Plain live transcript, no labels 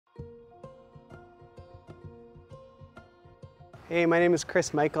Hey, my name is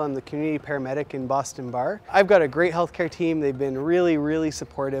Chris Michel. I'm the community paramedic in Boston Bar. I've got a great healthcare team. They've been really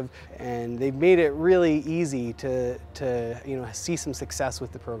supportive, and they've made it really easy to see some success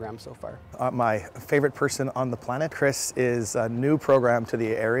with the program so far. My favorite person on the planet. Chris is a new program to the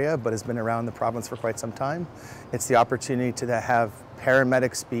area, but has been around the province for quite some time. It's the opportunity to have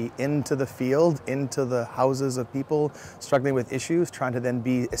paramedics be into the field, into the houses of people struggling with issues, trying to then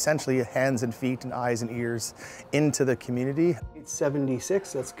be essentially hands and feet and eyes and ears into the community. It's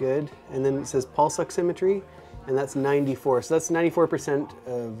 76, that's good. And then it says pulse oximetry, and that's 94. So that's 94%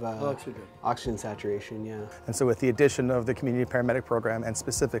 of oxygen saturation, yeah. And so with the addition of the community paramedic program, and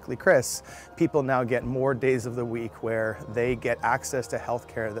specifically Chris, people now get more days of the week where they get access to health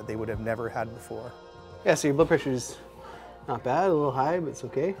care that they would have never had before. Yeah, so your blood pressure's not bad, a little high, but it's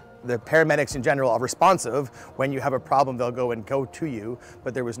okay. The paramedics in general are responsive. When you have a problem, they'll go to you,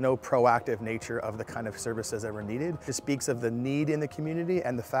 but there was no proactive nature of the kind of services that were needed. It speaks of the need in the community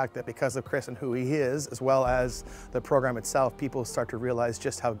and the fact that because of Chris and who he is, as well as the program itself, people start to realize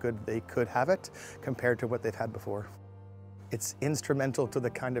just how good they could have it compared to what they've had before. It's instrumental to the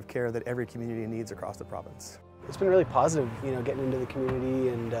kind of care that every community needs across the province. It's been really positive, getting into the community,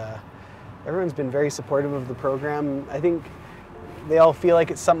 and everyone's been very supportive of the program. I think they all feel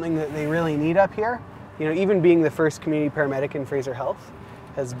like it's something that they really need up here. Even being the first community paramedic in Fraser Health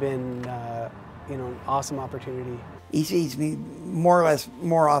has been, an awesome opportunity. He sees me more or less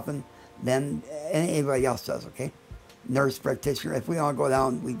more often than anybody else does, okay? Nurse practitioner, if we all go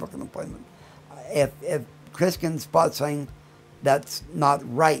down, we book an appointment. If Chris can spot something that's not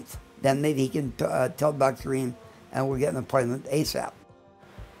right, then maybe he can tell Dr. Ream and we'll get an appointment ASAP.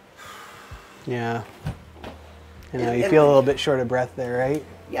 Yeah. You feel a little bit short of breath there, right?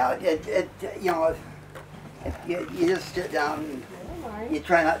 Yeah, if you just sit down and you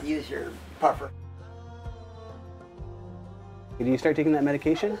try not to use your puffer. Do you start taking that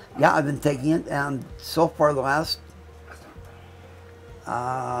medication? Yeah, I've been taking it, and so far the last,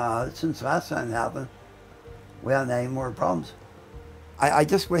 since last time it happened, we haven't had any more problems. I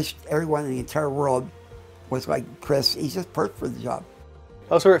just wish everyone in the entire world was like Chris. He's just perfect for the job.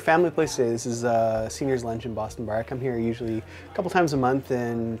 Oh, so we're at Family Place today. This is Seniors Lunch in Boston Bar. I come here usually a couple times a month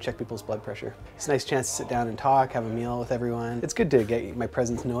and check people's blood pressure. It's a nice chance to sit down and talk, have a meal with everyone. It's good to get my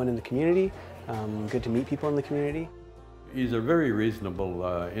presence known in the community, good to meet people in the community. He's a very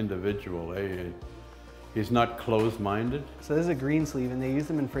reasonable individual. He's not closed-minded. So this is a green sleeve, and they use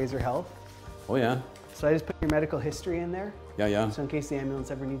them in Fraser Health. Oh yeah. So I just put your medical history in there. Yeah. So in case the ambulance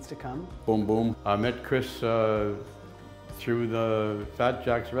ever needs to come. Boom, boom. I met Chris through the Fat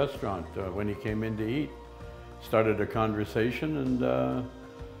Jack's restaurant when he came in to eat. Started a conversation, and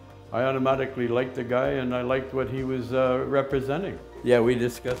I automatically liked the guy, and I liked what he was representing. Yeah, we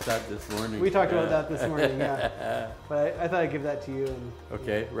discussed that this morning. We talked about that this morning, yeah. But I thought I'd give that to you.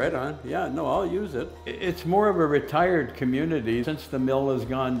 Okay, right on. Yeah, no, I'll use it. It's more of a retired community. Since the mill has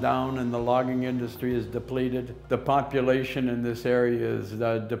gone down and the logging industry is depleted, the population in this area is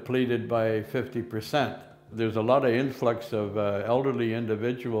depleted by 50%. There's a lot of influx of elderly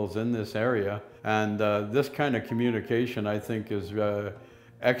individuals in this area, and this kind of communication, I think, is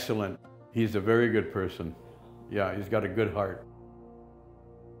excellent. He's a very good person. Yeah, he's got a good heart.